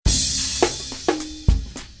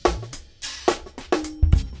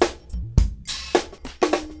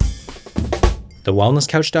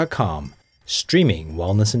TheWellnessCouch.com, streaming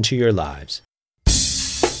wellness into your lives.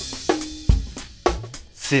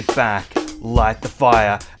 Sit back, light the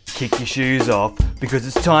fire, kick your shoes off, because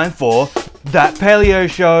it's time for That Paleo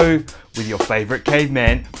Show with your favourite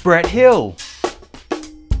caveman, Brett Hill.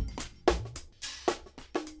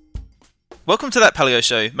 Welcome to That Paleo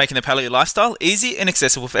Show, making the paleo lifestyle easy and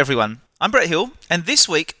accessible for everyone. I'm Brett Hill, and this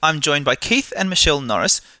week I'm joined by Keith and Michelle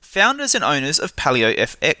Norris, founders and owners of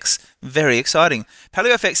PaleoFX. Very exciting.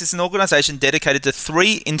 PaleoFX is an organisation dedicated to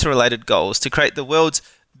three interrelated goals: to create the world's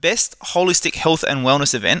best holistic health and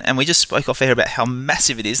wellness event, and we just spoke off air about how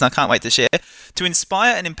massive it is, and I can't wait to share, to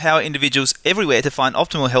inspire and empower individuals everywhere to find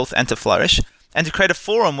optimal health and to flourish, and to create a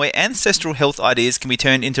forum where ancestral health ideas can be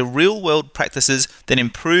turned into real-world practices that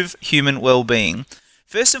improve human well-being.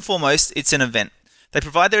 First and foremost, it's an event. They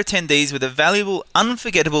provide their attendees with a valuable,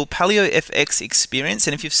 unforgettable PaleoFX experience,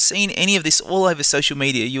 and if you've seen any of this all over social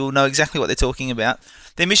media, you will know exactly what they're talking about.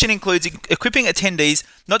 Their mission includes equipping attendees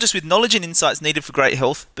not just with knowledge and insights needed for great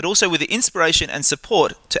health, but also with the inspiration and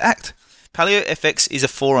support to act. PaleoFX is a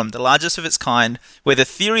forum, the largest of its kind, where the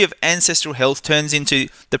theory of ancestral health turns into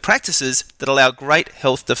the practices that allow great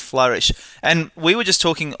health to flourish. And we were just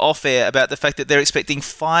talking off air about the fact that they're expecting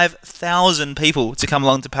 5,000 people to come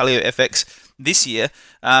along to PaleoFX this year,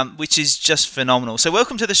 which is just phenomenal. So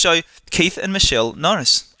welcome to the show, Keith and Michelle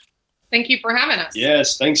Norris. Thank you for having us.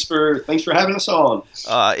 Yes, thanks for having us on.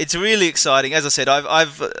 It's really exciting. As I said,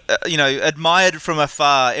 I've admired from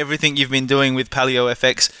afar everything you've been doing with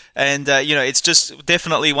PaleoFX, and it's just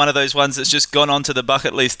definitely one of those ones that's just gone onto the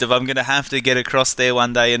bucket list of I'm going to have to get across there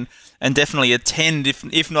one day and definitely attend,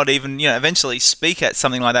 if not even eventually speak at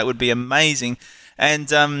something like that would be amazing. And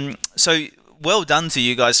so well done to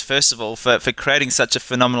you guys, first of all, for creating such a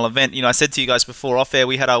phenomenal event. I said to you guys before off air,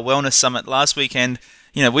 we had our wellness summit last weekend.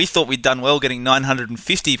 We thought we'd done well getting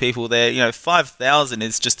 950 people there. 5,000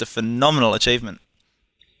 is just a phenomenal achievement.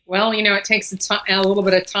 Well, it takes a little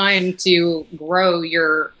bit of time to grow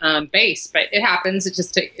your base, but it happens. It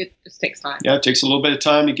just takes time. Yeah, it takes a little bit of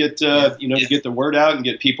time to get to get the word out and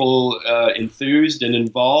get people enthused and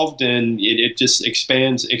involved, and it just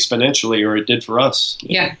expands exponentially, or it did for us.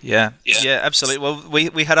 Yeah, absolutely. Well,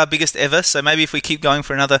 we had our biggest ever, so maybe if we keep going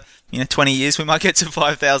for another 20 years, we might get to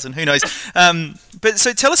 5,000. Who knows? But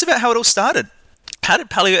so tell us about how it all started. How did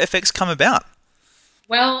PaleoFX come about?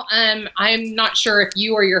 Well, I'm not sure if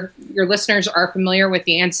you or your listeners are familiar with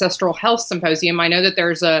the Ancestral Health Symposium. I know that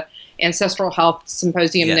there's a Ancestral Health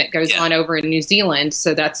Symposium that goes on over in New Zealand,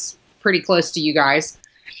 so that's pretty close to you guys.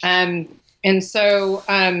 And so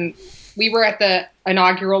we were at the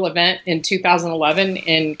inaugural event in 2011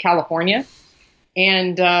 in California,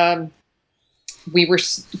 and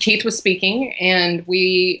Keith was speaking, and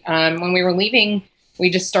we when we were leaving, we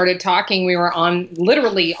just started talking. We were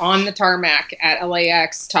literally on the tarmac at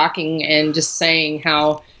LAX talking and just saying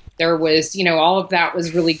how there was, all of that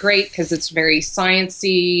was really great because it's very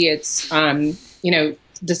sciencey. It's,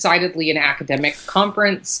 decidedly an academic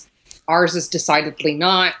conference. Ours is decidedly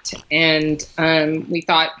not. And we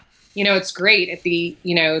thought, it's great at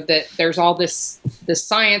that there's all this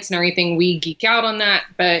science and everything. We geek out on that,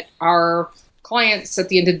 but our clients at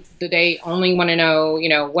the end of the day only want to know,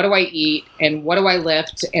 what do I eat and what do I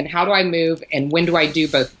lift and how do I move and when do I do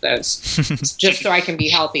both of those just so I can be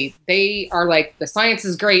healthy. They are like, the science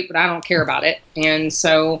is great, but I don't care about it. And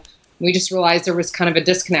so we just realized there was kind of a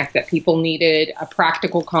disconnect, that people needed a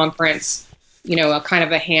practical conference, a kind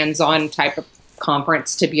of a hands-on type of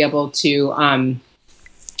conference to be able to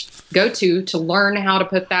go to learn how to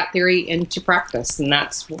put that theory into practice. And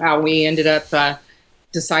that's how we ended up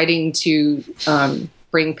deciding to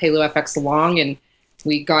bring PaleoFX along, and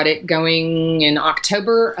we got it going in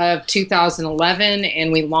October of 2011,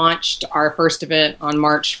 and we launched our first event on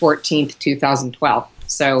March 14th, 2012.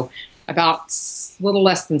 So about a little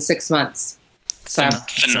less than 6 months. So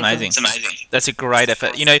it's amazing. It's amazing. That's a great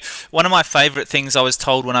effort. One of my favourite things I was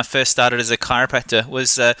told when I first started as a chiropractor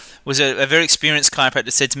was a very experienced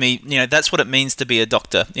chiropractor said to me, that's what it means to be a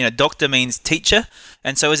doctor. Doctor means teacher.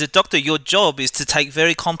 And so as a doctor, your job is to take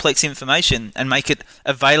very complex information and make it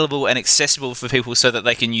available and accessible for people so that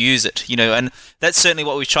they can use it, and that's certainly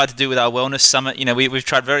what we've tried to do with our wellness summit. We've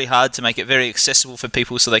tried very hard to make it very accessible for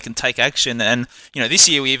people so they can take action. And, this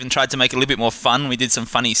year we even tried to make it a little bit more fun. We did some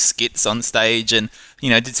funny skits on stage and,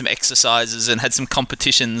 did some exercises and had some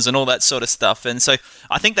competitions and all that sort of stuff. And so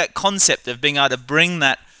I think that concept of being able to bring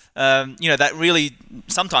that, that really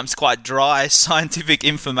sometimes quite dry scientific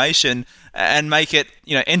information and make it,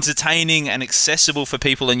 entertaining and accessible for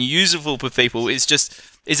people and usable for people is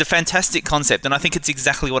a fantastic concept. And I think it's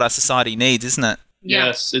exactly what our society needs, isn't it?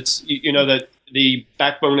 Yes, it's, that the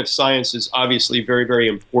backbone of science is obviously very, very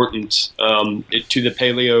important to the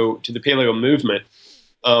paleo movement.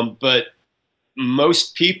 But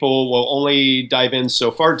most people will only dive in so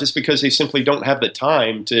far just because they simply don't have the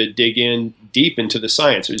time to dig in deep into the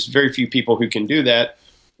science. There's very few people who can do that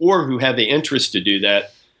or who have the interest to do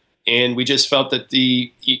that. And we just felt that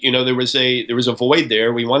there was a void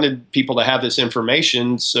there. We wanted people to have this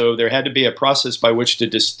information, so there had to be a process by which to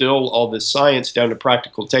distill all this science down to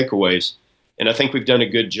practical takeaways. And I think we've done a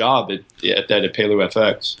good job at that at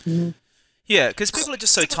PaleoFX. Mm-hmm. Yeah, because people are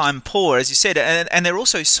just so time poor, as you said, and they're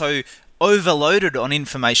also so overloaded on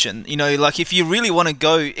information. Like if you really want to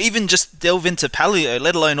go, even just delve into paleo,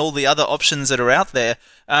 let alone all the other options that are out there,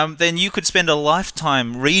 then you could spend a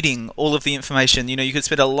lifetime reading all of the information. You could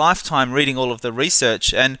spend a lifetime reading all of the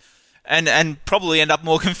research and probably end up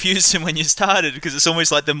more confused than when you started, because it's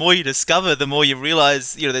almost like the more you discover, the more you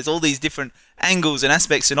realize, there's all these different angles and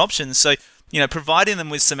aspects and options. So, providing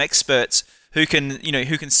them with some experts who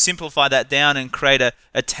can simplify that down and create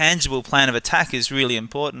a tangible plan of attack is really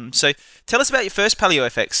important. So tell us about your first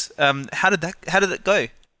PaleoFX. How did it go?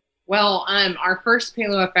 Well, our first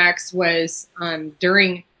PaleoFX was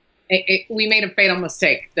during. We made a fatal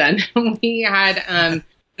mistake. Then we had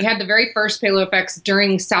the very first PaleoFX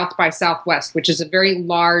during South by Southwest, which is a very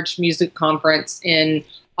large music conference in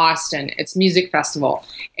Austin. It's a music festival,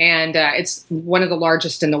 and it's one of the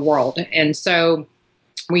largest in the world. And so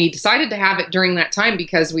we decided to have it during that time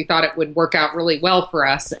because we thought it would work out really well for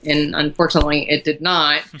us, and unfortunately it did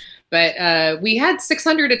not. But we had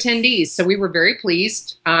 600 attendees, so we were very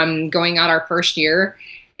pleased going out our first year,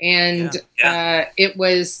 and it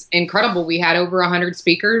was incredible. We had over 100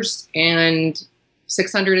 speakers and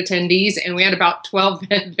 600 attendees, and we had about 12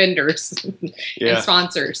 vendors and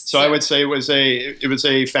sponsors. So I would say it was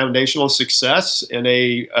a foundational success and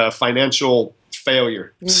a financial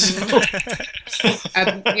failure.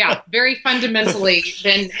 Very fundamentally,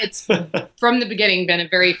 it's from the beginning been a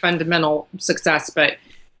very fundamental success, but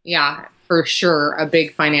yeah, for sure a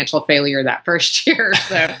big financial failure that first year.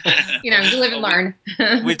 So you live and learn.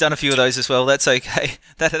 We've done a few of those as well. That's okay.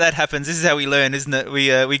 That happens. This is how we learn, isn't it?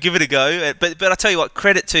 We give it a go. But I tell you what,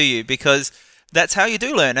 credit to you, because that's how you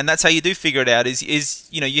do learn, and that's how you do figure it out. Is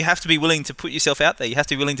you have to be willing to put yourself out there. You have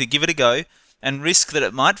to be willing to give it a go and risk that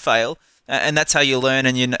it might fail. And that's how you learn,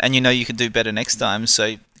 and you can do better next time.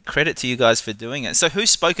 So credit to you guys for doing it. So who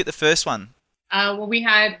spoke at the first one? Well, we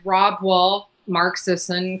had Rob Wolf, Mark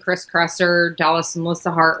Sisson, Chris Kresser, Dallas and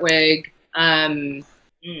Melissa Hartwig. Kind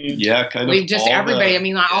of. We just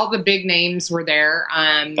everybody. All the big names were there.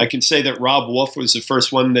 I can say that Rob Wolf was the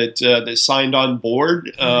first one that signed on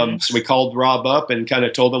board. So we called Rob up and kind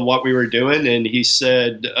of told him what we were doing, and he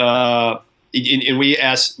said. And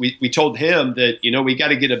we told him that, we got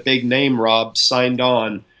to get a big name, Rob, signed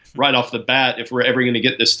on right off the bat if we're ever going to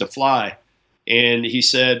get this to fly. And he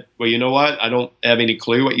said, well, you know what? I don't have any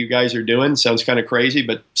clue what you guys are doing. Sounds kind of crazy,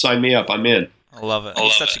 but sign me up. I'm in. I love it.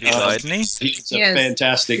 He's such a good guy, isn't he? He's a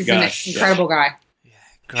fantastic guy. He's an incredible guy.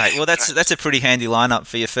 Great. Well, that's a pretty handy lineup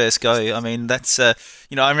for your first go. That's I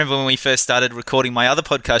remember when we first started recording my other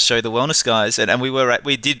podcast show, The Wellness Guys, and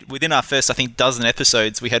we did within our first, I think, dozen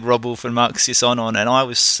episodes, we had Rob Wolf and Mark Sisson on, and I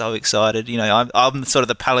was so excited. I'm sort of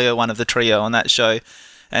the paleo one of the trio on that show.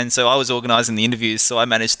 And so I was organising the interviews, so I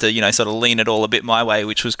managed to, sort of lean it all a bit my way,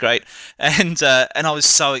 which was great. And I was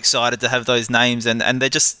so excited to have those names, and they're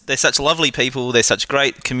such lovely people. They're such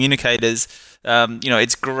great communicators.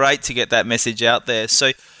 It's great to get that message out there.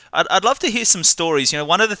 So I'd love to hear some stories.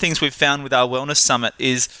 One of the things we've found with our Wellness Summit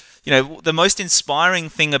is, the most inspiring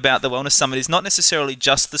thing about the Wellness Summit is not necessarily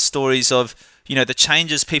just the stories of, the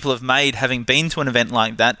changes people have made having been to an event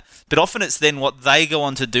like that, but often it's then what they go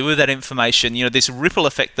on to do with that information, this ripple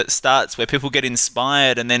effect that starts where people get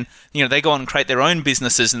inspired and then, they go on and create their own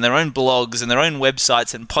businesses and their own blogs and their own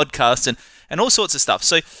websites and podcasts and all sorts of stuff.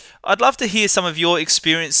 So I'd love to hear some of your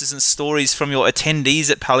experiences and stories from your attendees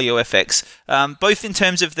at PaleoFX, both in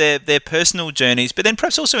terms of their personal journeys, but then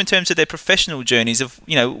perhaps also in terms of their professional journeys of,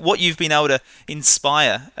 what you've been able to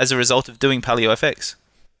inspire as a result of doing PaleoFX.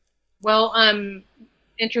 Well,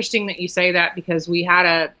 interesting that you say that, because we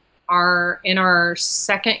had in our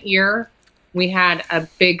second year, we had a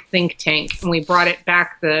big think tank, and we brought it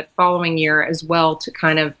back the following year as well to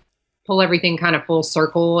kind of pull everything kind of full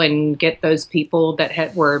circle and get those people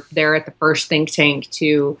that were there at the first think tank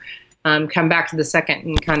to come back to the second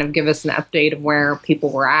and kind of give us an update of where people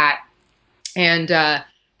were at. And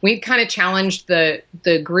we kind of challenged the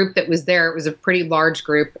group that was there. It was a pretty large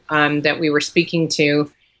group that we were speaking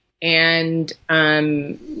to. And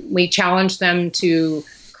we challenged them to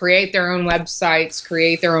create their own websites,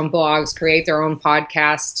 create their own blogs, create their own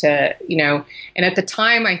podcasts to, and at the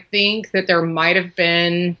time, I think that there might have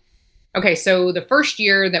been, okay, so the first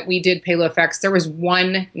year that we did PaleoFX, there was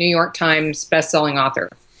one New York Times bestselling author,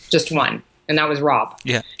 just one, and that was Rob.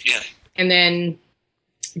 Yeah. And then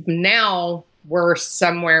now we're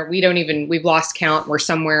somewhere, we've lost count. We're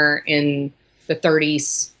somewhere in the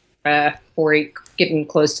 30s, 40, getting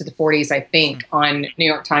close to the 40s, I think, on New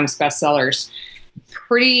York Times bestsellers.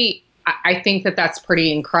 I think that that's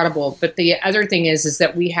pretty incredible. But the other thing is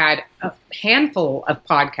that we had a handful of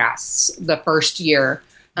podcasts the first year.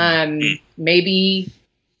 Maybe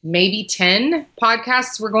 10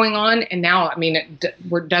 podcasts were going on. And now,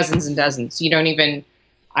 we're dozens and dozens. You don't even,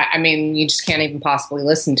 you just can't even possibly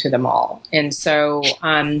listen to them all. And so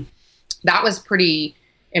that was pretty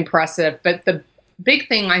impressive. But the big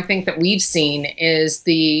thing I think that we've seen is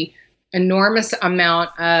the enormous amount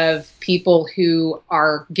of people who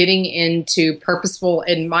are getting into purposeful,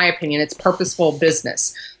 in my opinion, it's purposeful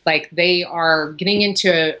business. Like they are getting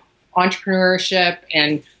into entrepreneurship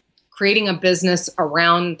and creating a business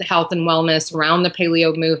around the health and wellness, around the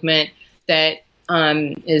paleo movement that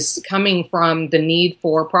is coming from the need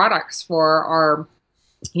for products for our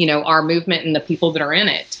movement and the people that are in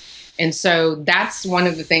it. And so that's one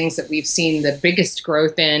of the things that we've seen the biggest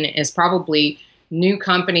growth in is probably new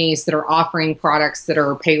companies that are offering products that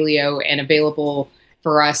are paleo and available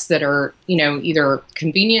for us that are, either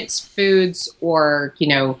convenience foods or,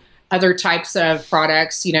 other types of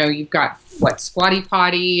products. You've got Squatty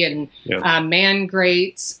Potty and Man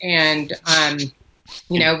Grates. And,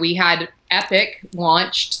 we had Epic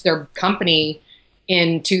launched their company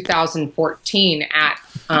in 2014 at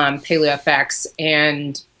PaleoFX.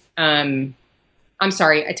 And I'm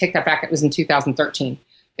sorry, I take that back. It was in 2013.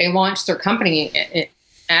 They launched their company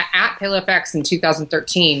at PaleoFX in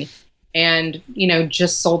 2013 and,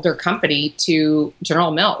 just sold their company to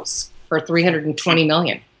General Mills for $320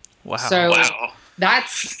 million. Wow. So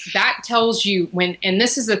that tells you and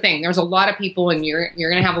this is the thing, there's a lot of people and you're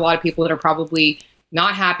going to have a lot of people that are probably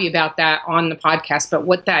not happy about that on the podcast. But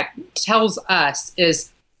what that tells us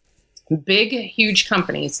is big, huge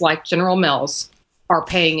companies like General Mills are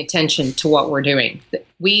paying attention to what we're doing.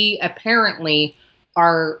 We apparently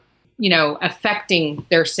are, affecting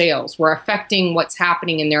their sales. We're affecting what's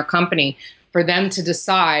happening in their company for them to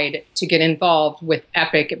decide to get involved with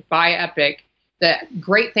Epic, buy Epic. The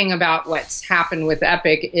great thing about what's happened with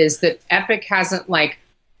Epic is that Epic hasn't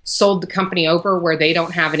sold the company over where they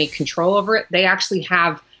don't have any control over it. They actually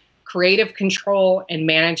have creative control and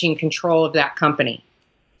managing control of that company.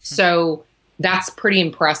 So that's pretty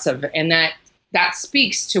impressive. And that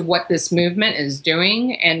speaks to what this movement is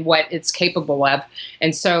doing and what it's capable of.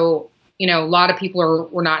 And so, a lot of people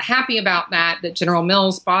were not happy about that General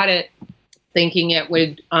Mills bought it thinking it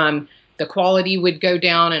would, the quality would go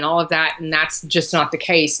down and all of that. And that's just not the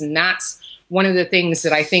case. And that's one of the things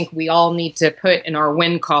that I think we all need to put in our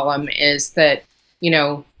win column is that,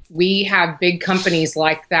 we have big companies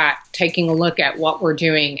like that taking a look at what we're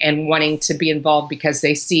doing and wanting to be involved because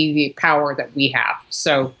they see the power that we have.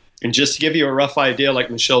 So, and just to give you a rough idea,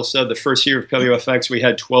 like Michelle said, the first year of PaleoFX, we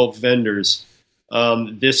had 12 vendors.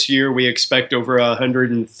 This year, we expect over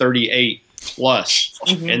 138 plus.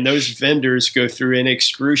 Mm-hmm. And those vendors go through an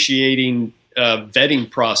excruciating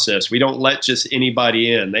vetting process. We don't let just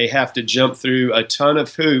anybody in. They have to jump through a ton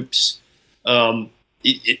of hoops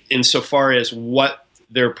insofar as what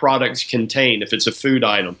their products contain, if it's a food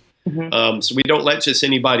item. Mm-hmm. So we don't let just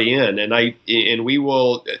anybody in, and we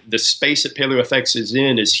will. The space that PaleoFX is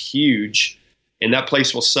in is huge, and that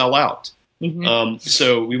place will sell out. Mm-hmm.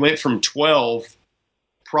 So we went from 12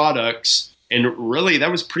 products, and really that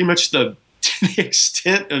was pretty much the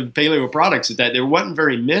extent of paleo products. That there wasn't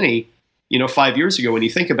very many, 5 years ago when you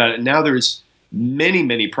think about it. Now there's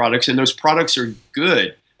many products, and those products are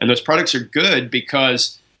good, and those products are good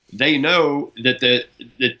because they know that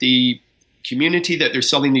the community that they're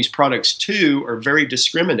selling these products to are very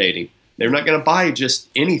discriminating. They're not going to buy just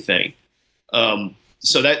anything.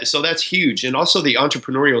 So that's huge. And also the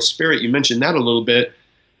entrepreneurial spirit, you mentioned that a little bit,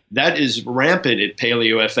 that is rampant at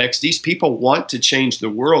PaleoFX. These people want to change the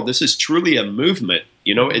world. This is truly a movement.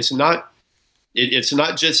 It's not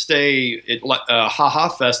just a ha-ha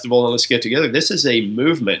festival and let's get together. This is a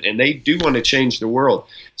movement, and they do want to change the world.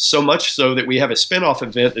 So much so that we have a spinoff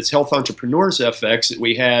event that's Health Entrepreneurs FX that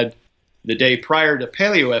we had the day prior to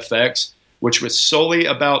PaleoFX, which was solely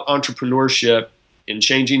about entrepreneurship and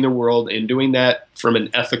changing the world and doing that from an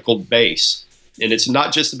ethical base. And it's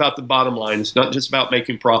not just about the bottom line. It's not just about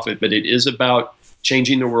making profit, but it is about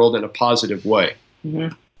changing the world in a positive way.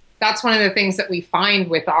 Mm-hmm. that's one of the things that we find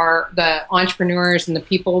with the entrepreneurs and the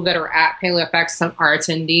people that are at PaleoFX, our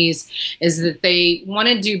attendees, is that they want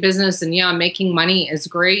to do business, and making money is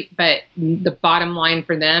great, but the bottom line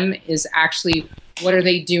for them is actually what are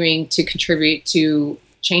they doing to contribute to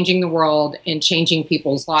changing the world and changing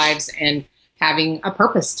people's lives and having a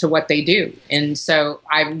purpose to what they do. And so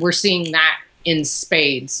we're seeing that in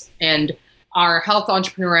spades. And our Health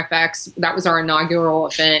Entrepreneur FX, that was our inaugural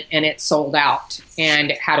event, and it sold out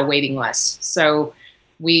and it had a waiting list. So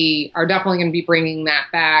we are definitely going to be bringing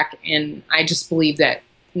that back. And I just believe that,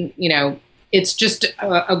 it's just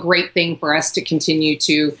a great thing for us to continue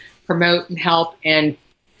to promote and help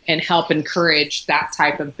help encourage that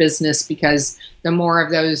type of business, because the more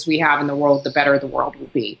of those we have in the world, the better the world will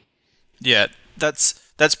be. Yeah, that's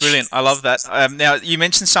brilliant. I love that. Now, you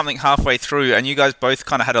mentioned something halfway through, and you guys both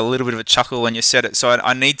kind of had a little bit of a chuckle when you said it. So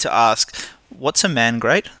I need to ask, what's a man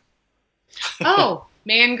grate? Oh,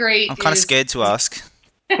 man grate. I'm kind of scared to ask.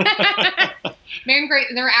 Man grate.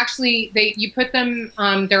 They're actually you put them.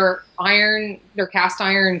 They're cast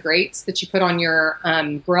iron grates that you put on your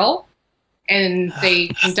grill, and they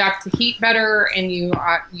conduct the heat better, and you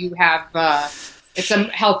have it's a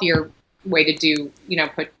healthier way to do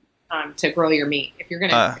put to grill your meat if you're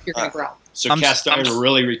gonna grill. So cast iron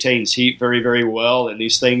really retains heat very, very well, and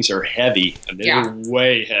these things are heavy. They're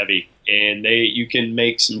way heavy, and you can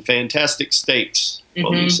make some fantastic steaks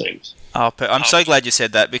on these things. Oh, I'm so glad you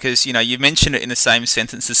said that, because you mentioned it in the same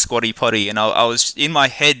sentence as Squatty Potty, and I was in my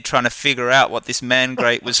head trying to figure out what this man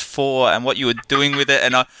grate was for and what you were doing with it,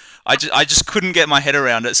 and I just couldn't get my head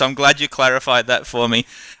around it. So I'm glad you clarified that for me.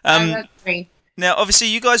 That's great. Now, obviously,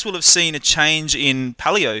 you guys will have seen a change in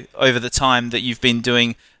paleo over the time that you've been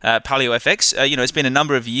doing PaleoFX. It's been a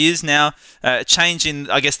number of years now. A change in,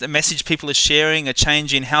 I guess, the message people are sharing, a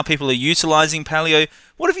change in how people are utilizing paleo.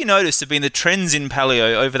 What have you noticed have been the trends in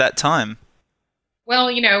paleo over that time? Well,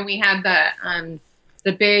 we had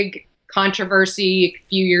the big controversy a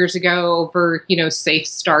few years ago over, safe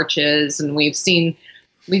starches, and we've seen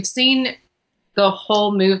the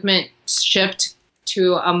whole movement shift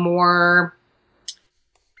to a more.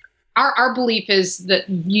 Our belief is that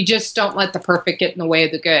you just don't let the perfect get in the way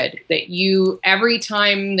of the good. That every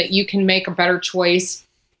time that you can make a better choice,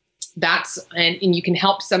 and you can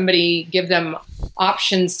help somebody, give them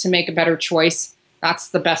options to make a better choice, that's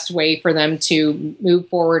the best way for them to move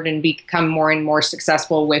forward and become more and more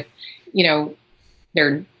successful with,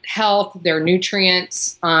 their health, their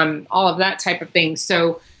nutrients, all of that type of thing.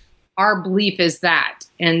 So our belief is that.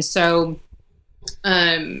 And so,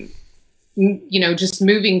 just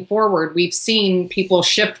moving forward, we've seen people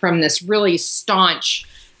shift from this really staunch,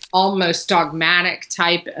 almost dogmatic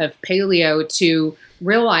type of paleo to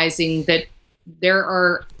realizing that there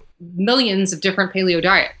are millions of different paleo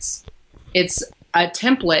diets. It's a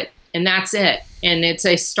template, and that's it. And it's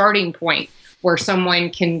a starting point where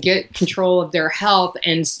someone can get control of their health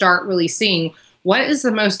and start really seeing what is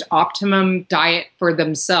the most optimum diet for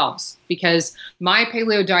themselves. Because my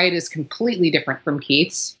paleo diet is completely different from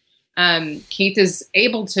Keith's. Keith is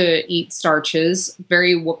able to eat starches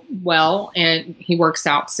very well, and he works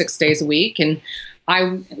out 6 days a week. And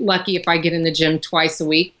I'm lucky if I get in the gym twice a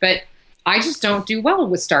week, but I just don't do well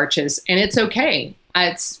with starches, and it's okay.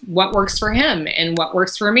 It's what works for him and what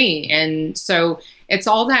works for me. And so it's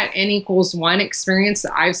all that N=1 experience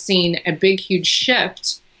that I've seen a big, huge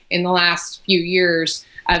shift in the last few years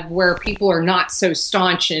of where people are not so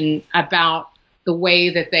staunch about the way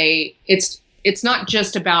that it's not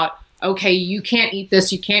just about, okay, you can't eat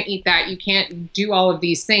this, you can't eat that, you can't do all of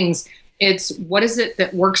these things. It's what is it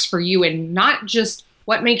that works for you, and not just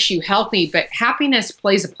what makes you healthy, but happiness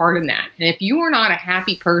plays a part in that. And if you are not a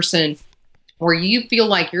happy person, or you feel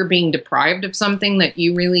like you're being deprived of something that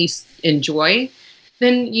you really enjoy,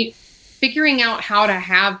 then figuring out how to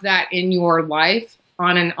have that in your life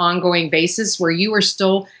on an ongoing basis where you are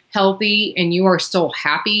still healthy and you are still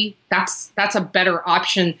happy, that's a better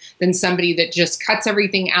option than somebody that just cuts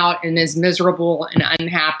everything out and is miserable and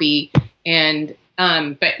unhappy. And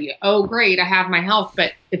but oh great, I have my health,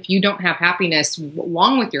 but if you don't have happiness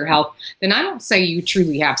along with your health, then I don't say you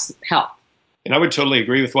truly have health. And I would totally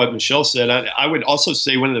agree with what Michelle said. I would also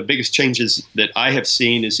say one of the biggest changes that I have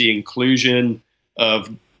seen is the inclusion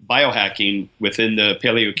of biohacking within the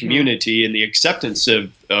paleo community and the acceptance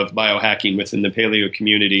of biohacking within the paleo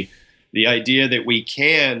community. The idea that we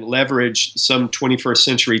can leverage some 21st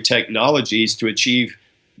century technologies to achieve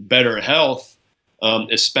better health,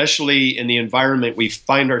 especially in the environment we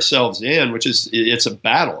find ourselves in, which is, it's a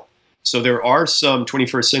battle. So there are some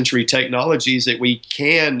 21st century technologies that we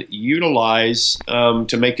can utilize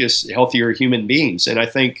to make us healthier human beings. And I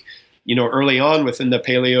think early on within the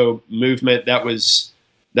paleo movement, that was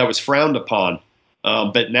frowned upon.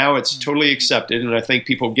 But now it's totally accepted, and I think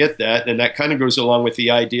people get that. And that kind of goes along with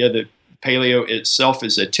the idea that paleo itself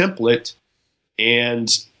is a template and,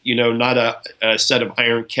 not a set of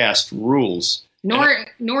iron cast rules.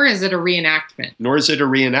 Nor is it a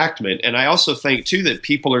reenactment. And I also think, too, that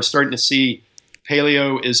people are starting to see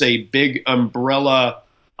paleo as a big umbrella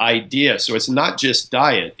idea. So it's not just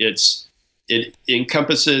diet. It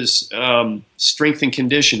encompasses strength and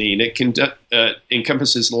conditioning. It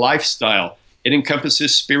encompasses lifestyle. It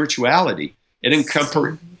encompasses spirituality. It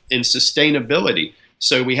encompasses sustainability.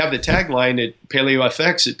 So we have the tagline at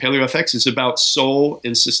PaleoFX. PaleoFX is about soul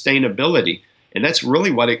and sustainability. And that's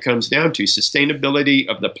really what it comes down to: sustainability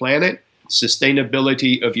of the planet,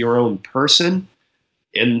 sustainability of your own person,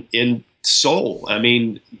 and in soul. I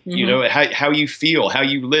mean, how you feel, how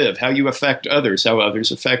you live, how you affect others, how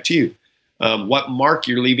others affect you, what mark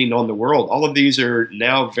you're leaving on the world. All of these are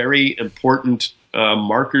now very important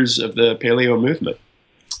markers of the paleo movement.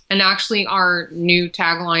 And actually, our new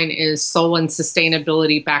tagline is soul and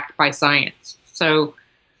sustainability backed by science. So,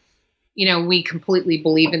 we completely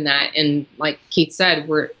believe in that. And like Keith said,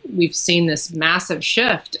 we've seen this massive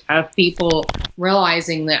shift of people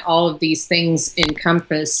realizing that all of these things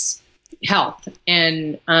encompass health.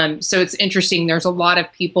 And so it's interesting. There's a lot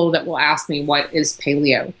of people that will ask me, what is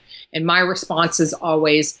paleo? And my response is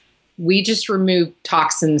always, we just remove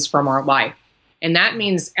toxins from our life. And that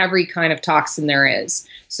means every kind of toxin there is.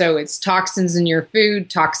 So it's toxins in your food,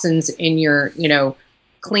 toxins in your,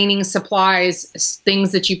 cleaning supplies,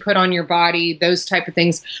 things that you put on your body, those type of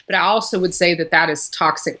things. But I also would say that is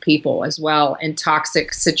toxic people as well, and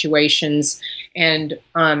toxic situations. And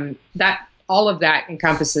that all of that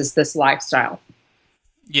encompasses this lifestyle.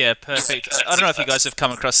 Yeah, perfect. I don't know if you guys have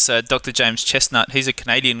come across Dr. James Chestnut. He's a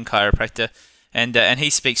Canadian chiropractor. And he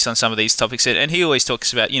speaks on some of these topics, and he always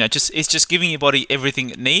talks about, it's just giving your body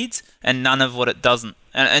everything it needs and none of what it doesn't.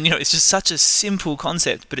 And it's just such a simple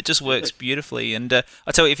concept, but it just works beautifully. And I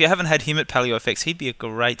tell you, if you haven't had him at PaleoFX, he'd be a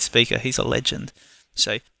great speaker. He's a legend.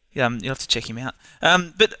 So you'll have to check him out.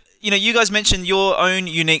 But you guys mentioned your own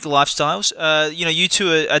unique lifestyles. You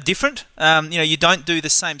two are different. You don't do the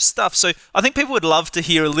same stuff. So I think people would love to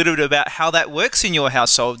hear a little bit about how that works in your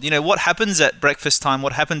household. What happens at breakfast time?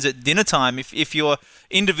 What happens at dinner time? If you're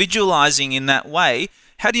individualizing in that way,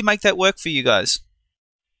 how do you make that work for you guys?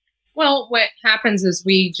 Well, what happens is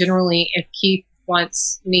we generally, if Keith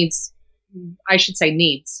needs,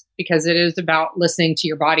 because it is about listening to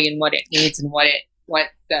your body and what it needs and what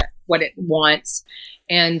it wants.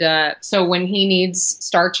 And so when he needs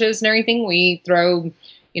starches and everything, we throw,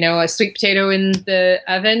 a sweet potato in the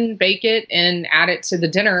oven, bake it, and add it to the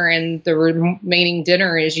dinner. And the remaining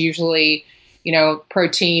dinner is usually,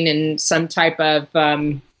 protein and some type of,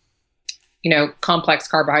 complex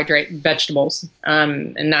carbohydrate, vegetables.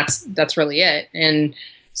 And that's really it. And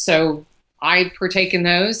so I partake in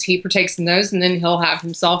those, he partakes in those, and then he'll have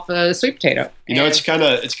himself a sweet potato. It's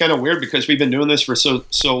kind of weird because we've been doing this for so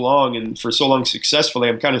long and for so long successfully.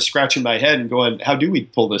 I'm kind of scratching my head and going, how do we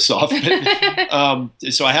pull this off?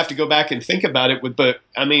 So I have to go back and think about it. But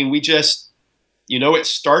I mean, we just, it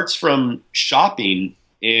starts from shopping,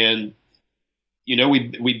 and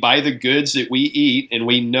we buy the goods that we eat, and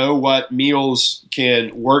we know what meals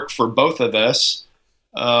can work for both of us.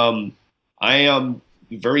 I am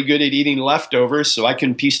very good at eating leftovers, so I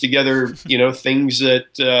can piece together, things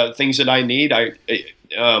that I need.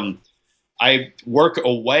 I work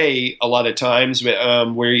away a lot of times. We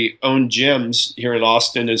own gyms here in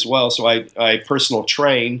Austin as well, so I personal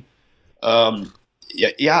train. I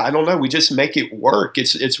don't know. We just make it work.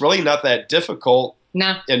 It's really not that difficult.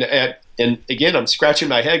 No. And again, I'm scratching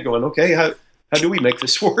my head, going, okay, how do we make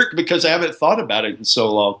this work? Because I haven't thought about it in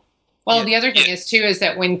so long. Well, the other thing is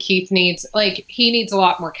that when Keith needs, he needs a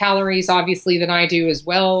lot more calories, obviously, than I do as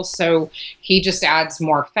well. So he just adds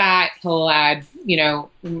more fat. He'll add,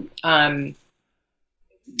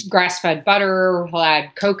 grass-fed butter. He'll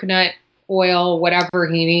add coconut oil, whatever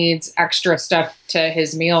he needs, extra stuff to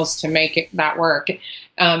his meals to make that work.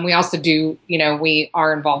 We also do, we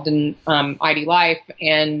are involved in ID Life,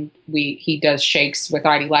 and he does shakes with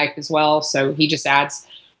ID Life as well. So he just adds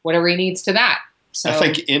whatever he needs to that. So, I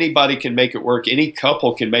think anybody can make it work. Any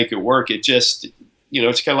couple can make it work. It just,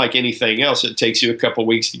 it's kind of like anything else. It takes you a couple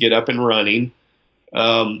weeks to get up and running.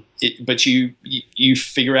 But you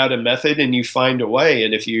figure out a method and you find a way.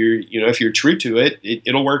 And if you're true to it,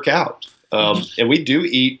 it'll work out. And we do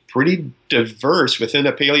eat pretty diverse within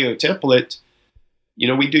a paleo template.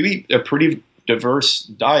 We do eat a pretty diverse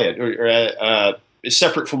diet, or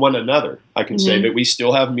separate from one another, I can say, but we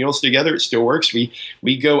still have meals together. It still works.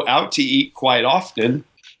 We go out to eat quite often.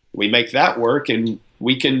 We make that work, and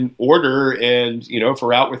we can order. And, if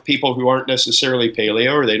we're out with people who aren't necessarily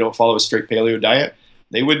paleo or they don't follow a strict paleo diet,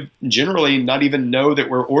 they would generally not even know that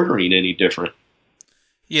we're ordering any different.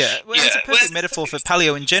 Yeah, well, it's a perfect metaphor for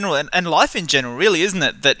paleo in general and life in general, really, isn't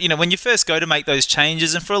it? That, when you first go to make those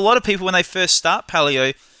changes, and for a lot of people when they first start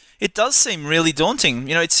paleo, it does seem really daunting.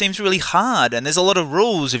 It seems really hard, and there's a lot of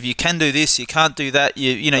rules. If you can do this, you can't do that.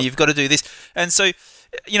 You've got to do this. And so,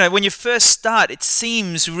 when you first start, it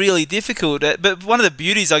seems really difficult. But one of the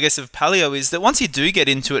beauties, I guess, of paleo is that once you do get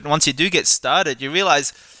into it, and once you do get started, you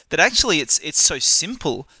realize that actually it's so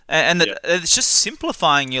simple, and that it's just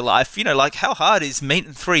simplifying your life. Like, how hard is meat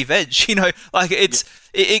and 3 veg?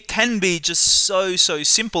 It can be just so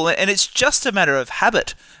simple, and it's just a matter of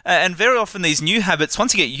habit. And very often these new habits,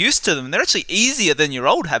 once you get used to them, they're actually easier than your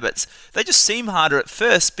old habits. They just seem harder at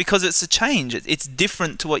first because it's a change. It's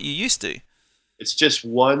different to what you used to. It's just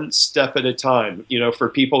one step at a time. For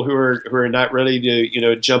people who are not ready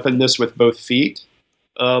to jump in this with both feet,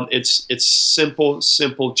 it's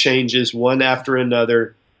simple changes, one after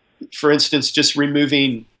another. For instance, just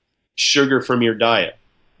removing sugar from your diet.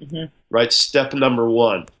 Right? Step number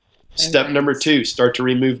 1. Step number 2, start to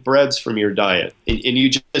remove breads from your diet. And you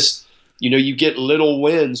just, you get little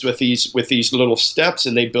wins with these little steps,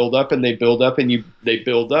 and they build up and they build up and they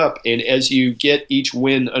build up. And as you get each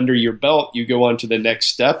win under your belt, you go on to the next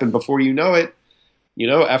step. And before you know it,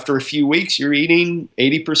 after a few weeks, you're eating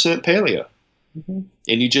 80% paleo.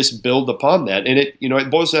 And you just build upon that. And it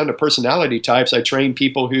boils down to personality types. I train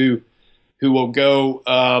people who will go,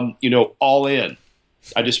 all in.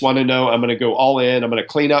 I just want to know, I'm going to go all in. I'm going to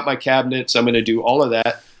clean out my cabinets. I'm going to do all of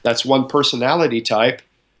that. That's one personality type.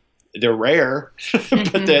 They're rare,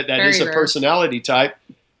 but that is a personality type.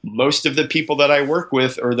 Most of the people that I work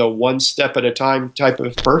with are the one step at a time type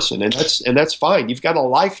of person. And that's fine. You've got a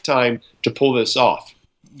lifetime to pull this off.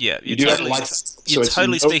 Yeah, you're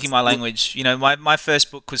totally speaking my language. My first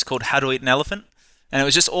book was called How to Eat an Elephant. And it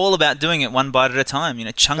was just all about doing it one bite at a time,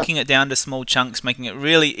 chunking it down to small chunks, making it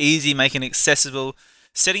really easy, making it accessible,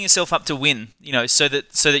 setting yourself up to win, so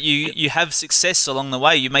that you have success along the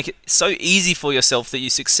way. You make it so easy for yourself that you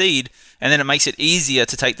succeed, and then it makes it easier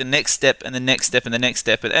to take the next step and the next step and the next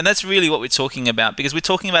step. And that's really what we're talking about, because we're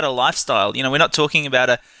talking about a lifestyle. We're not talking about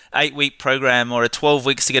a 8-week program or a 12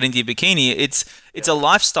 weeks to get into your bikini. It's a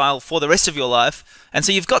lifestyle for the rest of your life. And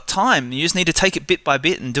so you've got time. You just need to take it bit by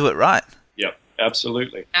bit and do it right. Yep,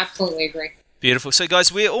 absolutely. Absolutely agree. Beautiful. So,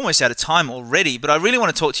 guys, we're almost out of time already, but I really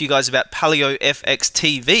want to talk to you guys about Paleo FX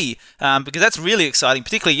TV, because that's really exciting.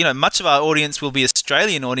 Particularly, much of our audience will be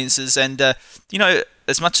Australian audiences, and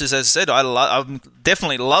as much as I said, I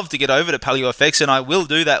definitely love to get over to Paleo FX, and I will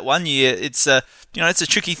do that one year. It's it's a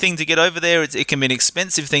tricky thing to get over there. It can be an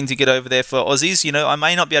expensive thing to get over there for Aussies. I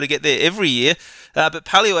may not be able to get there every year, but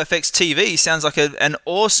Paleo FX TV sounds like an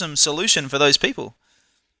awesome solution for those people.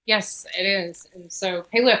 Yes, it is. And so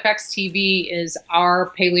PaleoFX TV is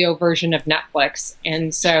our paleo version of Netflix.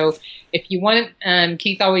 And so if you want,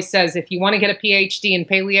 Keith always says, if you want to get a PhD in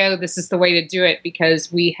paleo, this is the way to do it,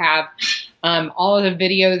 because we have all of the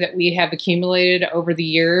video that we have accumulated over the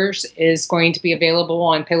years is going to be available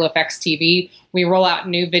on PaleoFX TV. We roll out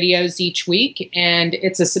new videos each week, and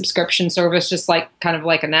it's a subscription service, just kind of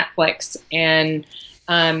like a Netflix. And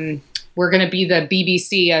we're going to be the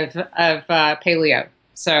BBC of paleo.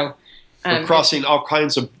 So we're crossing all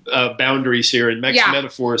kinds of boundaries here and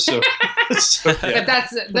metaphors. So, but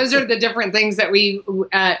those are the different things that we.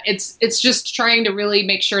 It's just trying to really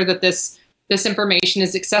make sure that this information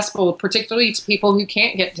is accessible, particularly to people who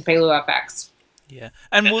can't get to PaleoFX. Yeah,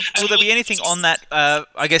 and will there be anything on that?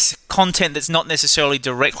 I guess content that's not necessarily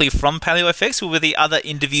directly from PaleoFX. Will there be other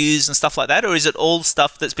interviews and stuff like that, or is it all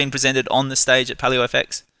stuff that's been presented on the stage at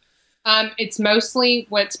PaleoFX? It's mostly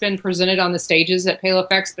what's been presented on the stages at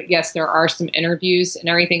PaleoFX, but yes, there are some interviews and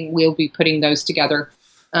everything. We'll be putting those together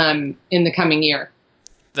in the coming year.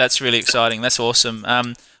 That's really exciting. That's awesome.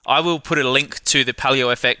 I will put a link to the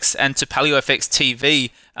PaleoFX and to PaleoFX TV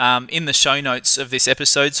in the show notes of this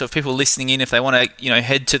episode. So if people listening in, if they want to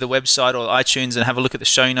head to the website or iTunes and have a look at the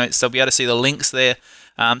show notes, they'll be able to see the links there.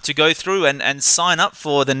 To go through and sign up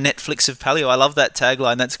for the Netflix of paleo. I love that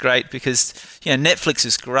tagline. That's great, because Netflix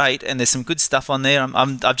is great and there's some good stuff on there.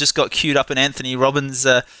 I've just got queued up an Anthony Robbins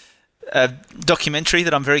documentary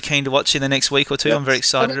that I'm very keen to watch in the next week or two. Yep. I'm very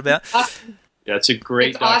excited about. Yeah, it's a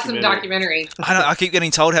great awesome documentary. I keep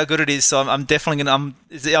getting told how good it is, so I'm definitely going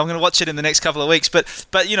to watch it in the next couple of weeks. But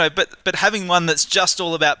having one that's just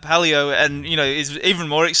all about paleo and is even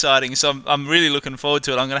more exciting. So I'm really looking forward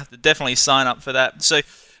to it. I'm going to have to definitely sign up for that. So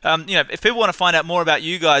if people want to find out more about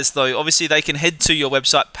you guys, though, obviously they can head to your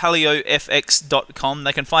website paleofx.com.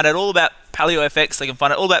 They can find out all about PaleoFX. They can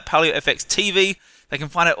find out all about PaleoFX TV. They can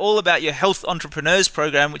find out all about your Health Entrepreneurs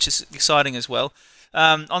program, which is exciting as well.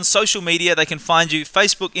 On social media, they can find you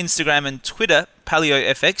Facebook, Instagram, and Twitter,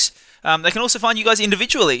 PaleoFX. They can also find you guys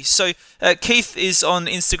individually. So Keith is on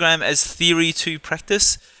Instagram as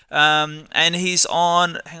Theory2Practice, and he's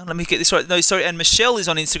on. Hang on, let me get this right. No, sorry. And Michelle is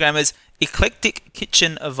on Instagram as Eclectic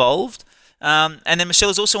Kitchen Evolved. And then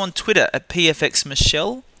Michelle is also on Twitter at PFX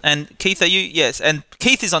Michelle. And Keith, are you? Yes. And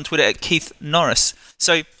Keith is on Twitter at Keith Norris.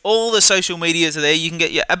 So all the social medias are there. You can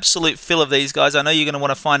get your absolute fill of these guys. I know you're going to want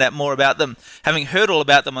to find out more about them, having heard all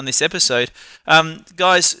about them on this episode.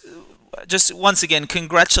 Guys, just once again,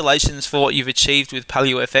 congratulations for what you've achieved with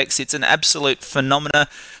PaleoFX. It's an absolute phenomena.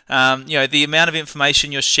 The amount of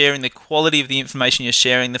information you're sharing, the quality of the information you're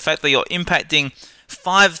sharing, the fact that you're impacting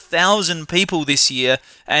 5,000 people this year,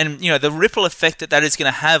 and the ripple effect that is going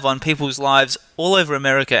to have on people's lives all over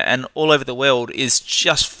America and all over the world is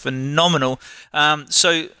just phenomenal.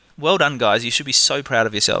 So well done, guys. You should be so proud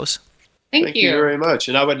of yourselves. Thank you very much.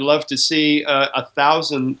 And I would love to see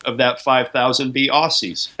 1,000 of that 5,000 be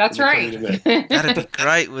Aussies. That's right. That'd be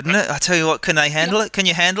great, wouldn't it? I tell you what, can they handle it? Can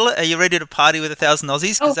you handle it? Are you ready to party with 1,000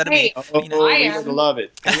 Aussies? I would love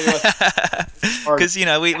it. Because we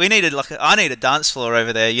needed I need a dance floor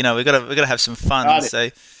over there. We got to have some fun.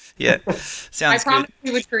 So yeah, sounds I promise good.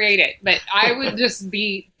 we would create it, but I would just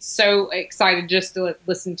be so excited just to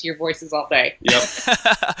listen to your voices all day. Yep.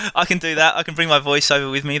 I can do that. I can bring my voice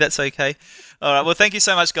over with me. That's okay. All right. Well, thank you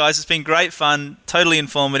so much, guys. It's been great fun. Totally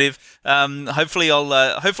informative. Hopefully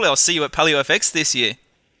I'll see you at PaleoFX this year.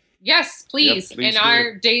 Yes, please. Yep, please and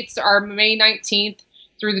our dates are May 19th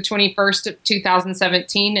through the 21st of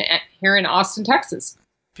 2017 here in Austin, Texas.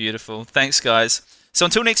 Beautiful. Thanks, guys. So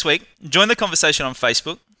until next week, join the conversation on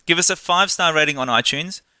Facebook. Give us a 5-star rating on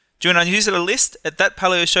iTunes. Join our newsletter list at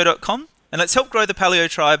thatpaleoshow.com, and let's help grow the paleo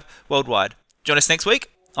tribe worldwide. Join us next week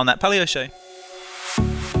on That Paleo Show.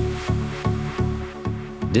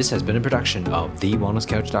 This has been a production of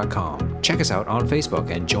TheWellnessCouch.com. Check us out on Facebook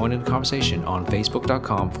and join in the conversation on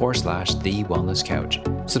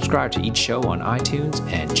Facebook.com/TheWellnessCouch. Subscribe to each show on iTunes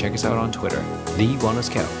and check us out on Twitter. The Wellness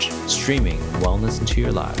Couch, streaming wellness into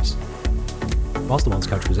your lives. Whilst the Wellness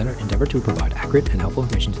Couch presenter endeavor to provide accurate and helpful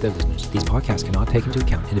information to their listeners, these podcasts cannot take into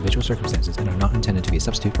account individual circumstances and are not intended to be a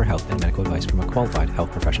substitute for health and medical advice from a qualified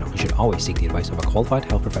health professional. You should always seek the advice of a qualified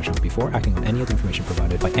health professional before acting on any of the information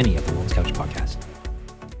provided by any of the Wellness Couch podcasts.